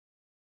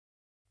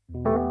Tell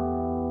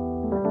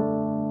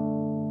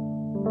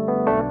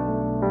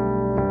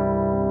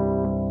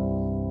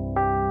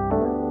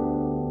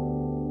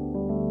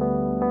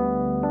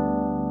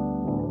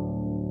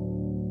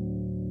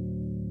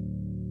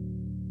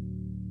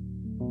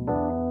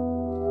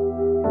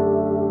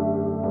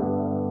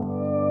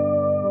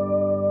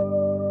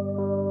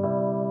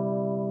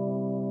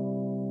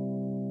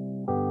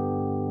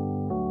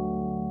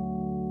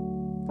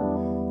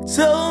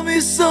me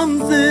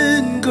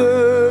something,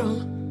 girl.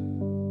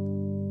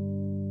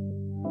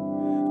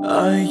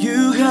 Are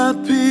you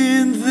happy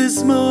in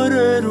this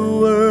modern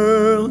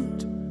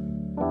world?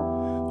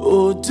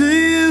 Or do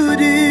you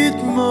need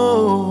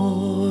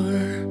more?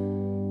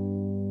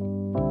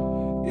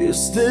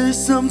 Is there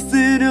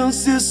something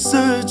else you're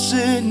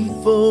searching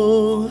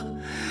for?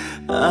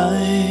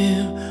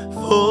 I'm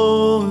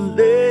falling.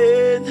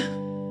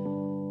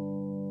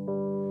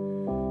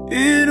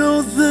 In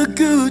all the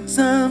good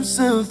times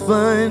I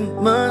find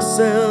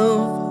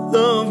myself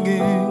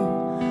longing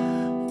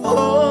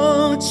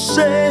for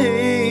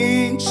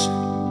change,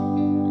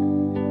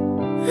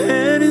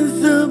 and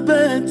in the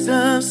bad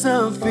times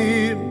I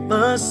fear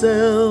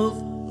myself.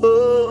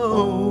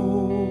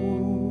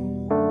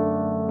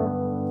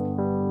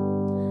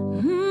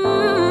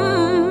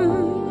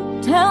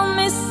 Tell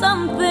me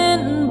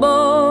something,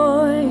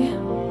 boy.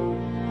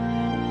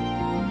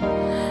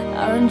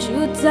 Aren't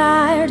you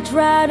tired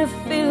trying to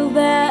fill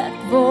that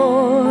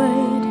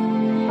void?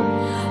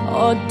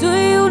 Or do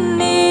you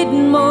need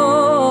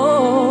more?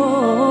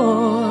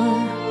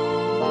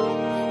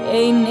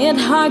 Ain't it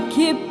hard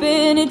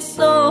keeping it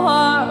so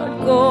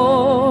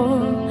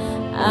hardcore?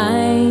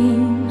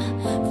 I'm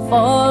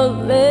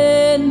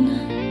falling.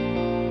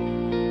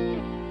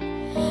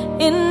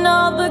 In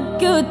all the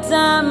good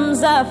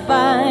times I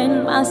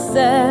find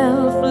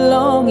myself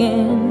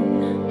longing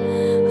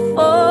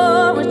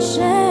for a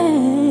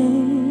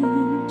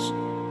change,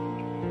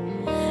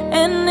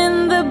 and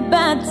in the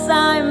bad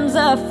times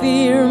I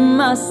fear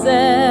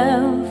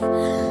myself.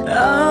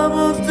 I'm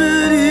off the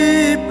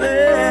deep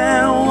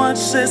end,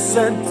 watch as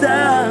I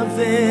dive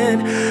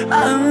in.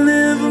 I'll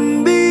never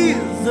meet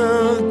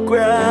the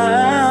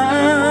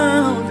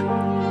ground.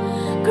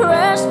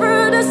 Crash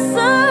through the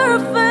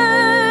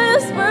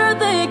surface where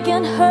they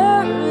can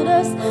hurt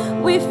us.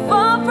 We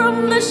fall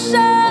from the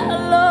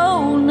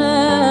shallow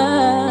now.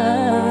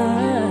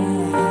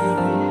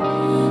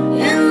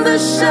 In the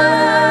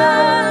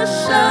shallow,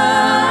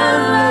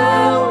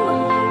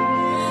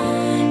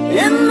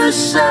 in the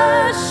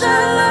shallow,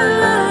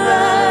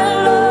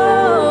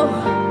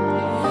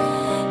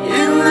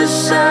 in the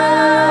shallow,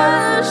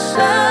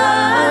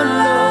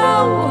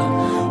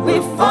 we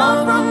fall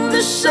from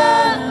the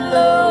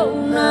shallow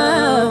now.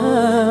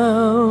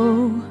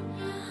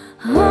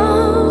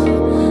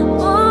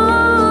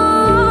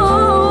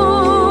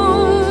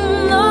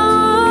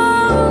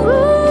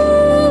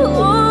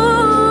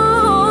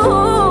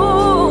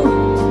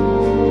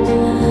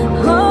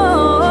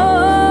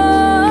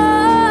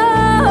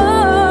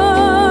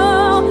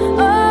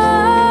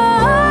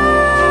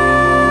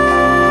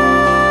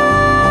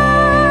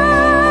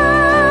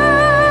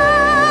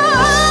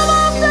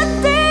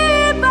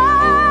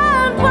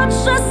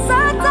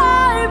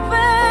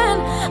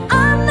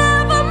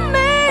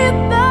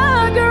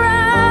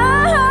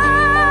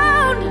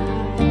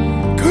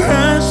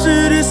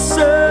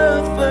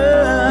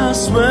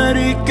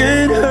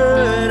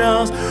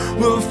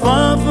 We'll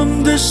fall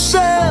from the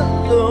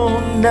shallow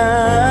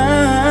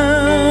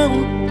now.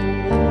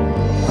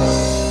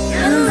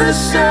 In the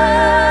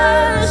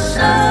shallow,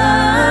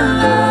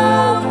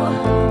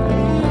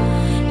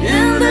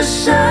 in the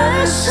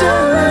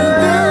shallow,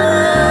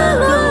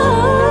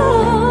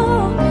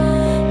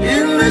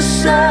 in the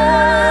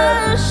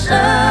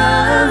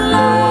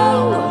shallow,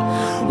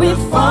 we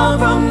fall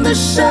from the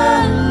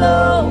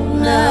shallow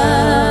now.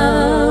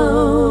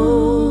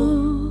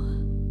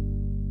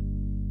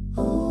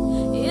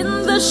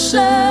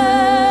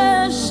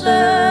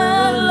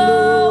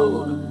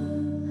 Shallow,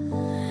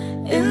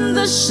 in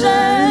the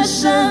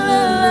shallow,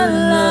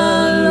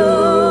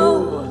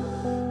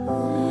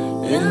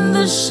 in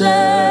the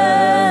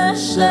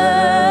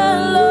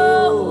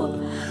shallow,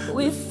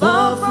 we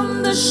fall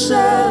from the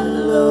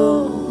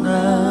shallow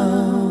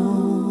now.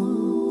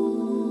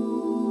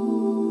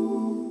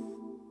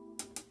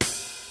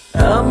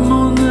 I'm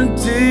on the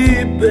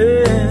deep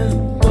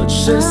end,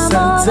 watch as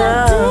I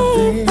dive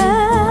in.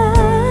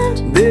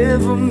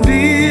 Never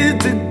meet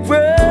the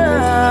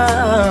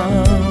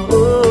ground.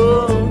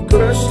 Oh,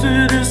 crush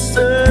to the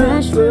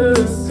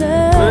surface,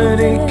 but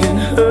it can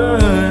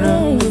hurt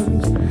us.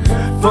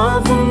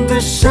 Far from the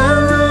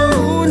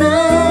shallow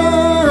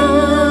now.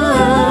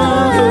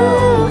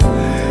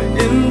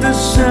 In the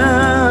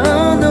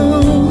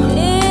shallow,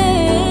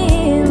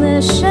 in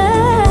the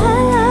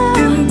shallow,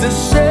 in the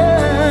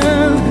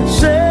shallow,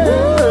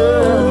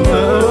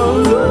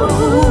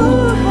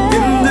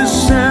 in the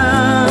shallow.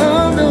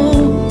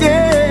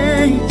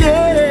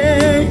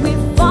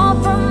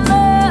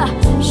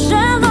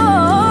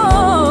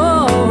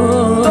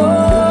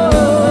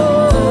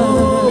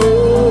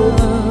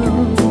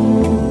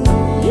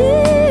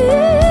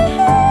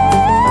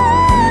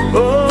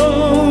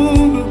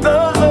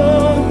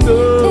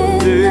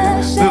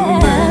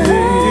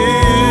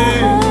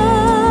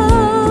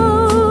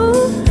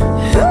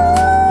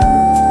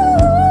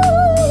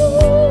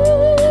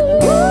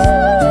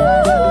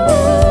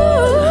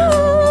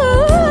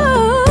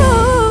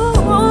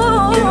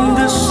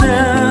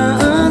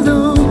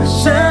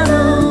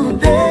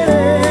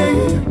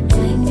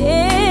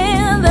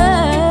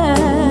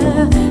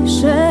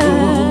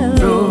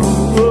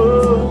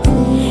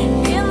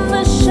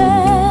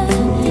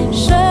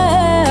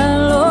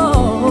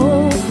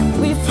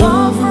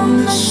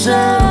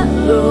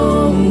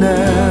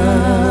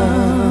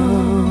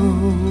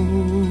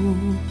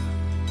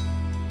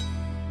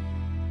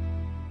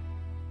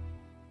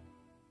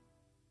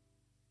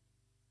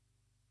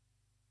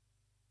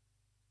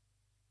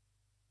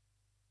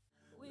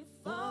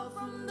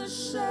 the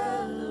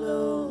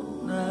shallow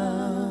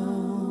now.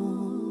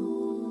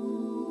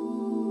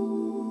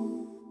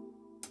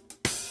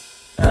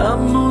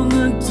 I'm on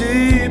the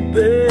deep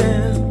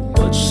end,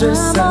 watch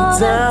as I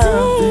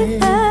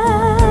dive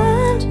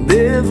in.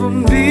 Never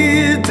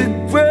meet the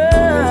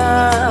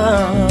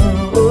ground.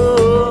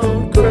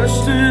 Oh,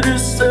 crushed to the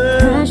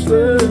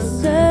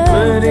surface,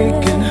 but it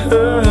can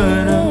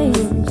hurt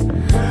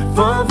us.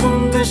 Far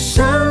from the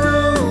shadow.